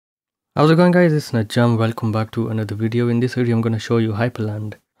How's it going, guys? It's Najam. Welcome back to another video. In this video I'm going to show you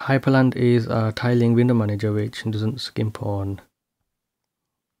Hyprland. Hyprland is a tiling window manager which doesn't skimp on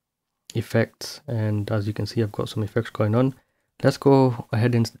effects, and as you can see I've got some effects going on. Let's go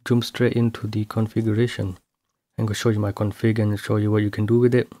ahead and jump straight into the configuration. I'm going to show you my config and show you what you can do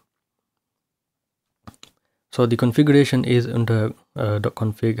with it. So the configuration is under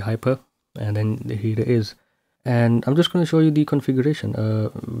 .config hyper, and then here it is. And I'm just going to show you the configuration,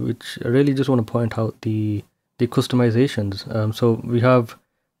 which I really just want to point out the customizations. So we have,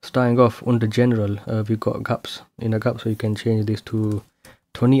 starting off under general, we've got gaps, inner gaps, so you can change this to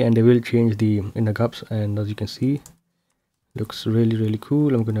 20 and they will change the inner gaps, and as you can see looks really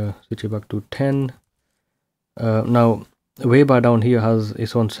cool. I'm gonna switch it back to 10. Now waybar down here has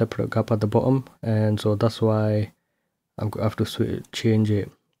its own separate gap at the bottom, and so that's why I have to change it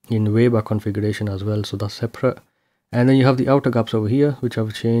in waybar configuration as well, so that's separate. And then you have the outer gaps over here, which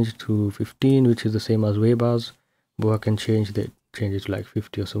I've changed to 15, which is the same as waybars, but I can change it to like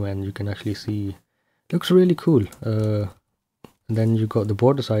 50 or so, and you can actually see looks really cool. And then you got the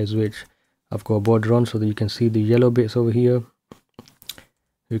border size, which I've got a border on so that you can see the yellow bits over here.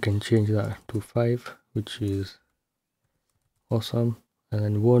 You can change that to 5, which is awesome. And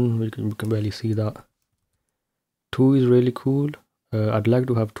then 1, we can barely see that. 2 is really cool. I'd like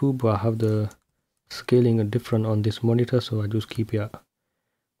to have 2, but I have the scaling different on this monitor, so I just keep it at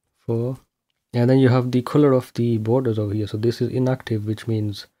 4. And then you have the color of the borders over here. So this is inactive, which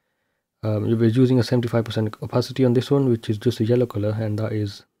means we're using a 75% opacity on this one, which is just a yellow color, and that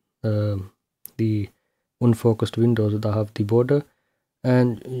is the unfocused windows that have the border.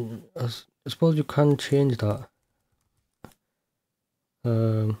 And I suppose you can change that,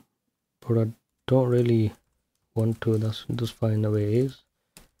 but I don't really want to. That's just fine the way it is.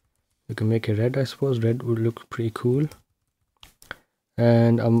 You can make it red. I suppose red would look pretty cool.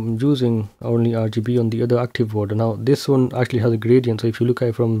 And I'm using only RGB on the other active border. Now this one actually has a gradient, so if you look at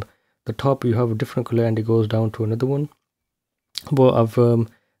it from the top you have a different color and it goes down to another one, but I've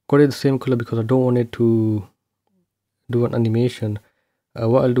got it the same color because I don't want it to do an animation.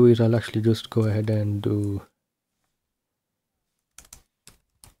 What I'll do is I'll actually just go ahead and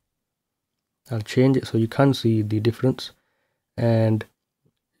I'll change it so you can see the difference. And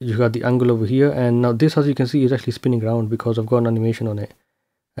you got the angle over here, and now this, as you can see, is actually spinning around because I've got an animation on it.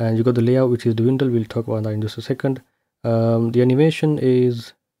 And you got the layout, which is Dwindle. We'll talk about that in just a second. The animation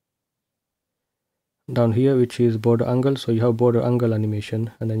is down here, which is border angle. So you have border angle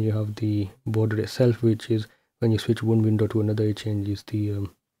animation, and then you have the border itself, which is when you switch one window to another, it changes the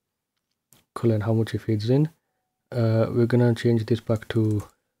color and how much it fades in. We're gonna change this back to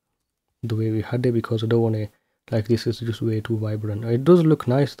the way we had it because I don't want to, like, this is just way too vibrant. It does look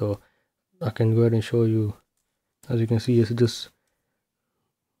nice though. I can go ahead and show you. As you can see, it's just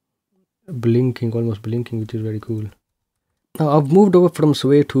blinking, almost blinking, which is very cool. Now I've moved over from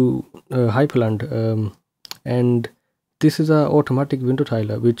Sway to Hyprland, and this is a automatic window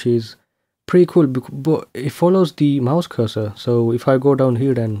tiler, which is pretty cool, but it follows the mouse cursor. So if I go down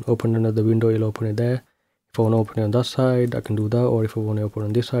here and open another window, it'll open it there. If I want to open it on that side, I can do that, or if I want to open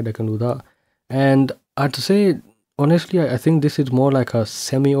on this side, I can do that. And I'd say, honestly, I think this is more like a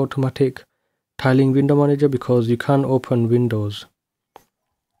semi-automatic tiling window manager, because you can open windows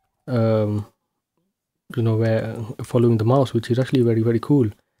you know, where following the mouse, which is actually very cool.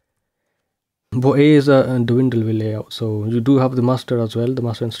 But it is a Dwindle layout, so you do have the master as well, the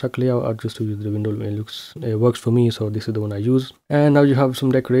master and stack layout. I just use the Dwindle. It works for me, so this is the one I use. And now you have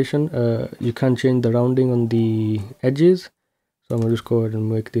some decoration. You can change the rounding on the edges, so I'm gonna just go ahead and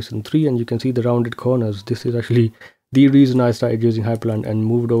make this in 3, and you can see the rounded corners. This is actually the reason I started using Hyprland and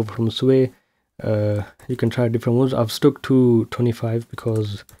moved over from Sway. You can try different ones. I've stuck to 25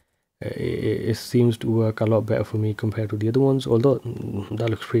 because it seems to work a lot better for me compared to the other ones, although that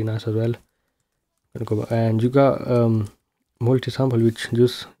looks pretty nice as well. And you got multi-sample, which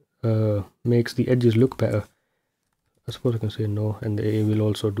just makes the edges look better. I suppose I can say no, and it will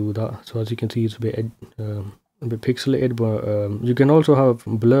also do that. So as you can see, it's a bit pixelated, but you can also have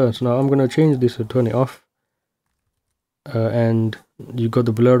blur. So now I'm gonna change this to turn it off, and you got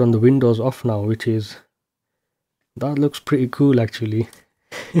the blur on the windows off now, which is, that looks pretty cool actually.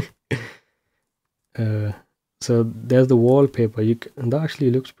 So there's the wallpaper. And that actually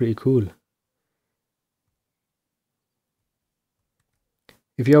looks pretty cool.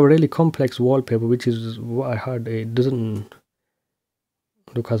 If you have a really complex wallpaper, which is what I had, it doesn't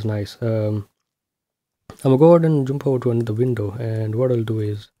look as nice. I'm gonna go ahead and jump over to another window, and what I'll do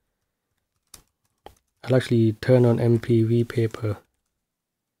is I'll actually turn on mpvpaper,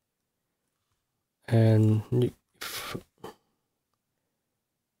 and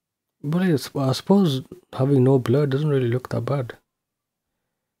But I suppose having no blur doesn't really look that bad.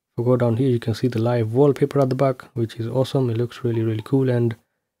 If I go down here, you can see the live wallpaper at the back, which is awesome. It looks really cool, and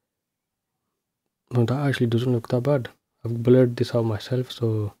well, that actually doesn't look that bad. I've blurred this out myself,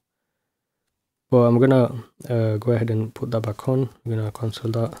 so well, I'm gonna go ahead and put that back on. I'm gonna cancel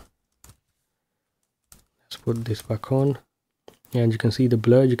that. Let's put this back on, and you can see the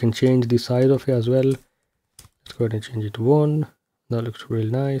blur. You can change the size of it as well. Let's go ahead and change it to 1. That looks really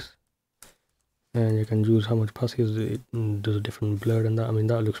nice. And you can choose how much passes. It does a different blur and that. I mean,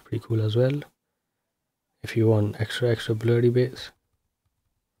 that looks pretty cool as well. If you want extra blurry bits.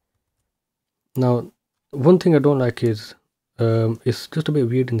 Now, one thing I don't like is it's just a bit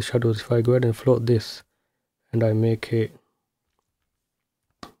weird in the shadows. If I go ahead and float this and I make it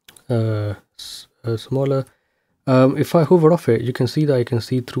smaller, if I hover off it, you can see that I can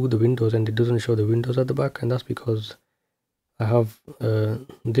see through the windows, and it doesn't show the windows at the back, and that's because I have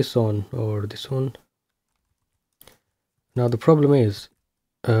this on or this on. Now the problem is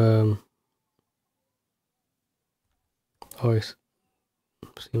it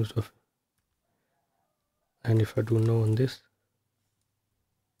seems to have, and if I do no on this,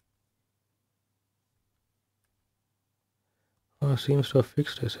 it seems to have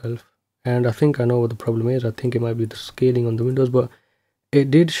fixed itself. And I think I know what the problem is. I think it might be the scaling on the windows, but it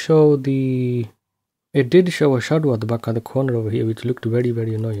did show a shadow at the back of the corner over here, which looked very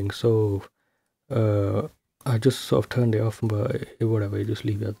annoying. So I just sort of turned it off, but whatever, you just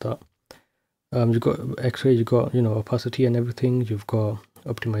leave it at that. You've got X-ray, you've got, you know, opacity and everything. You've got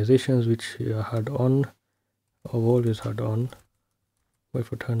optimizations, which I had on. I've always had on. But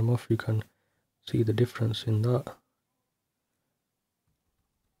if I turn them off, you can see the difference in that.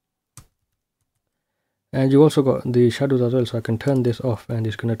 And you also got the shadows as well, so I can turn this off, and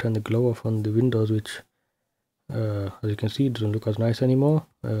it's going to turn the glow off on the windows, which as you can see, it doesn't look as nice anymore.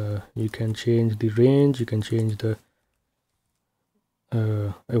 You can change the range, you can change the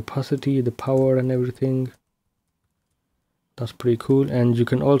opacity, the power and everything. That's pretty cool. And you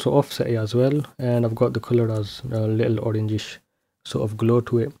can also offset it as well, and I've got the color as a little orangish sort of glow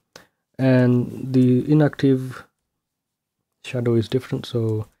to it. And the inactive shadow is different,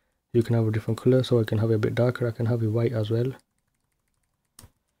 so you can have a different color. So I can have it a bit darker, I can have it white as well.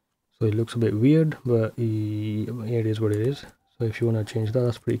 So it looks a bit weird, but it is what it is. So if you want to change that,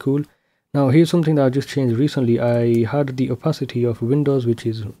 that's pretty cool. Now here's something that I just changed recently. I had the opacity of windows, which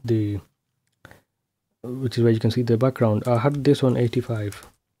is where you can see the background. I had this on 85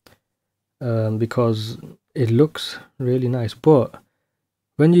 because it looks really nice, but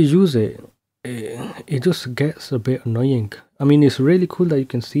when you use it, it just gets a bit annoying. I mean, it's really cool that you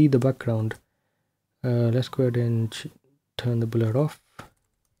can see the background. Let's go ahead and turn the blur off.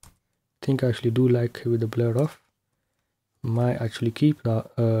 I think I actually do like it with the blur off. Might actually keep that.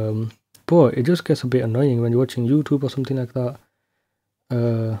 But it just gets a bit annoying when you're watching YouTube or something like that.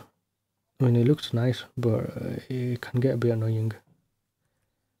 I mean, it looks nice, but it can get a bit annoying.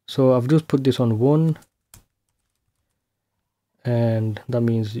 So I've just put this on 1, and that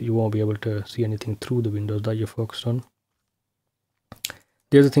means you won't be able to see anything through the windows that you're focused on.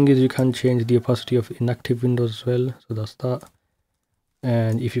 The other thing is you can change the opacity of inactive windows as well, so that's that.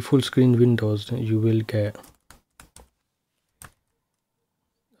 And if you full screen windows, you will get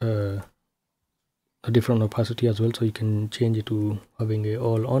a different opacity as well, so you can change it to having it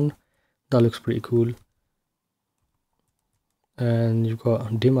all on. That looks pretty cool. And you've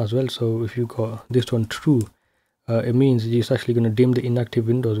got dim as well, so if you got this one true, it means it's actually going to dim the inactive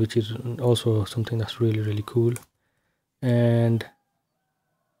windows, which is also something that's really cool. And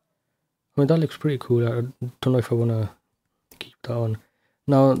I mean, that looks pretty cool. I don't know if I want to keep that on.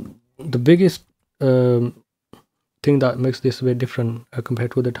 Now the biggest thing that makes this a bit different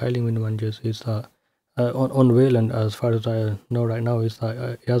compared to other tiling window managers is that on Wayland, as far as I know right now, is that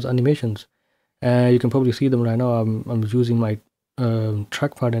it has animations, and you can probably see them right now. I'm using my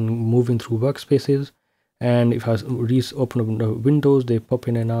trackpad and moving through workspaces, and if I open up the windows, they pop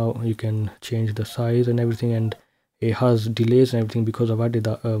in and out. You can change the size and everything, and it has delays and everything because I've added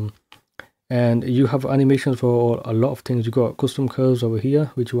that. And you have animations for a lot of things. You got custom curves over here,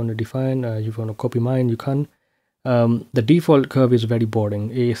 which you want to define. If you want to copy mine, you can. The default curve is very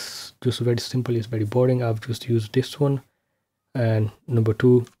boring. It's just very simple. It's very boring. I've just used this one. And number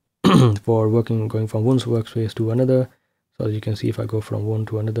 2 for going from one workspace to another. So as you can see, if I go from one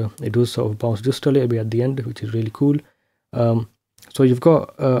to another, it does sort of bounce just a little bit at the end, which is really cool. So you've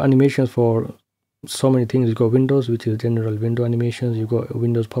got animations for so many things. You've got windows, which is general window animations. You've got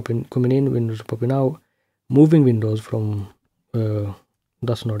windows coming in, windows popping out, moving windows from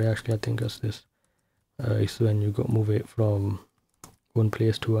that's not actually, I think that's this. It's when you move it from one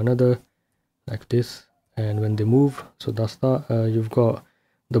place to another like this, and when they move, so that's that. You've got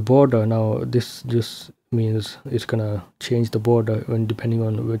the border. Now this just means it's gonna change the border when depending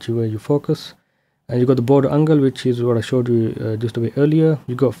on which way you focus. And you got the border angle, which is what I showed you just a bit earlier.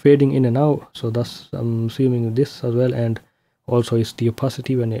 You got fading in and out, so that's, I'm assuming, this as well. And also it's the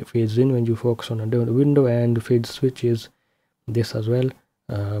opacity when it fades in when you focus on a different window, and the fade switch is this as well.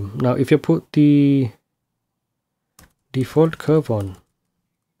 Now if you put the default curve on,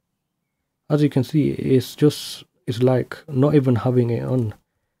 as you can see, it's like not even having it on.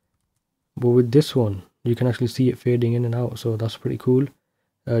 But with this one, you can actually see it fading in and out, so that's pretty cool.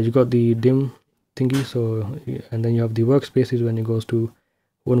 You got the dim thingy, so, and then you have the workspaces when it goes to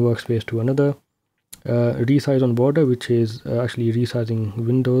one workspace to another. Resize on border, which is actually resizing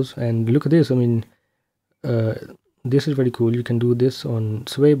windows. And look at this, I mean, this is very cool. You can do this on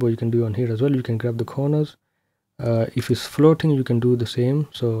sway, but you can do it on here as well. You can grab the corners. If it's floating, you can do the same,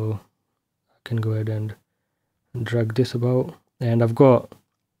 so I can go ahead and drag this about, and I've got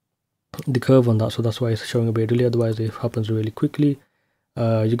the curve on that, so that's why it's showing a bit delay, otherwise it happens really quickly.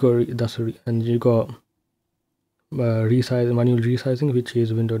 You got and you got resize, manual resizing, which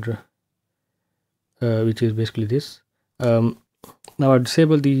is which is basically this. Now I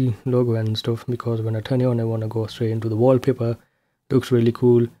disable the logo and stuff because when I turn it on, I want to go straight into the wallpaper. Looks really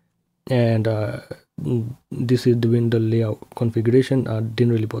cool. And this is the Dwindle layout configuration. I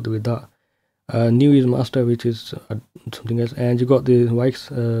didn't really bother with that. New is master, which is something else. And you got the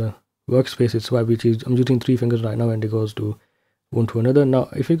workspaces swipe, which is, I'm using 3 fingers right now, and it goes to one to another. Now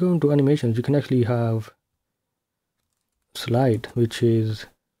if you go into animations, you can actually have slide, which is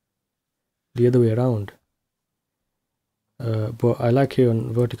the other way around. But I like here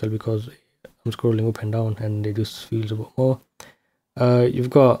on vertical because I'm scrolling up and down and it just feels a bit more. You've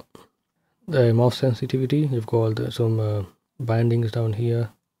got the mouse sensitivity. You've got some bindings down here.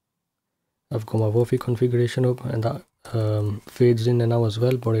 I've got my Wallpaper configuration up, and that fades in and out as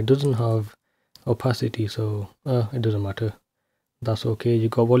well, but it doesn't have opacity, so it doesn't matter. That's okay. You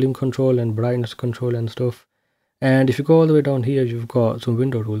got volume control and brightness control and stuff. And if you go all the way down here, you've got some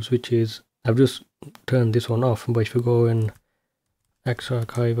window rules, which is, I've just turned this one off, but if you go in X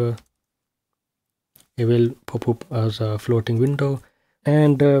Archiver, it will pop up as a floating window.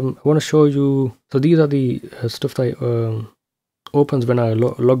 And I want to show you, so these are the stuff that opens when I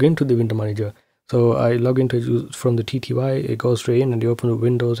log into the window manager. So I log into it from the TTY, it goes straight in and you open up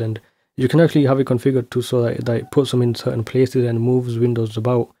windows, and you can actually have it configured to so that it puts them in certain places and moves windows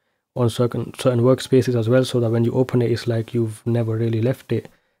about on certain workspaces as well, so that when you open it, it's like you've never really left it.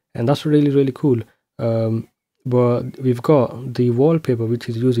 And that's really cool. But we've got the wallpaper, which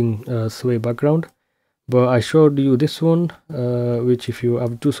is using sway background, but I showed you this one, which if you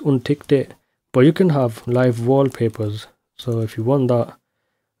have just unticked it, but you can have live wallpapers. So if you want that,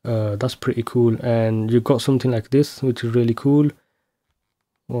 that's pretty cool. And you've got something like this, which is really cool.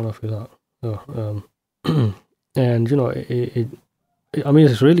 One of that. And you know, I mean,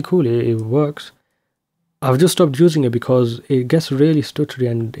 it's really cool. It works. I've just stopped using it because it gets really stuttery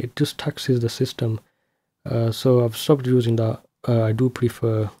and it just taxes the system. So I've stopped using that. I do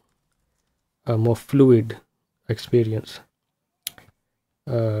prefer a more fluid experience.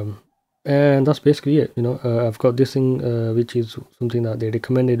 And that's basically it. You know, I've got this thing, which is something that they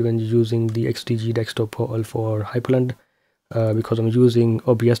recommended when you're using the XDG desktop portal for Hyprland, because I'm using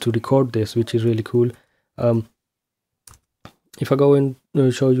OBS to record this, which is really cool. If I go and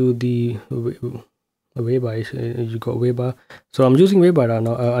show you the waybar, you got waybar. So I'm using waybar right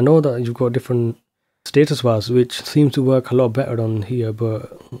now. I know that you've got different status bars, which seems to work a lot better on here,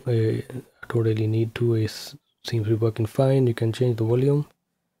 but I don't really need to. It seems to be working fine. You can change the volume,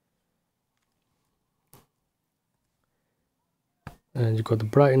 and you've got the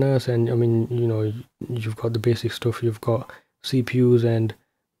brightness, and I mean, you know, you've got the basic stuff. You've got CPUs, and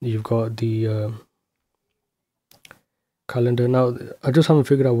you've got the calendar. Now I just haven't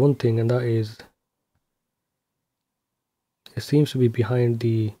figured out one thing, and that is it seems to be behind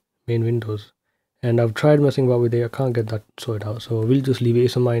the main windows, and I've tried messing about with it. I can't get that sorted out, so we'll just leave it.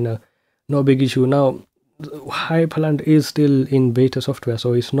 It's a minor, no big issue. Now Hyprland is still in beta software,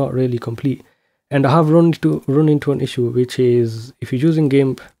 so it's not really complete. And I have run into an issue, which is if you're using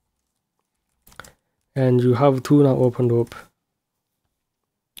GIMP and you have two now opened up,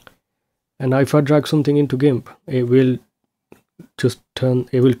 and now if I drag something into GIMP, it will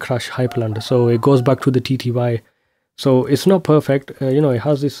crash Hyprland, so it goes back to the TTY. So it's not perfect. You know, it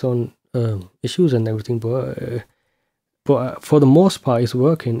has its own issues and everything, but for the most part it's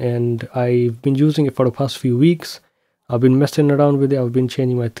working, and I've been using it for the past few weeks. I've been messing around with it. I've been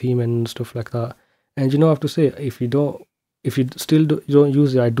changing my theme and stuff like that. And you know, I have to say, if you don't if you still don't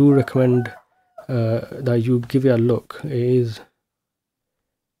use it, I do recommend that you give it a look. It is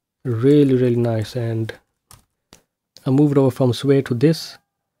really nice. And I moved over from Sway to this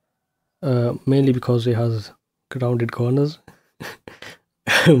mainly because it has grounded corners.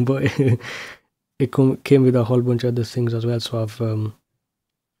 But it came with a whole bunch of other things as well, so I've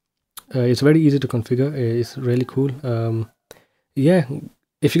it's very easy to configure. It's really cool. Yeah,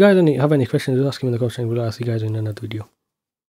 if you guys have any questions, just ask me in the comment section. We'll ask you guys in another video.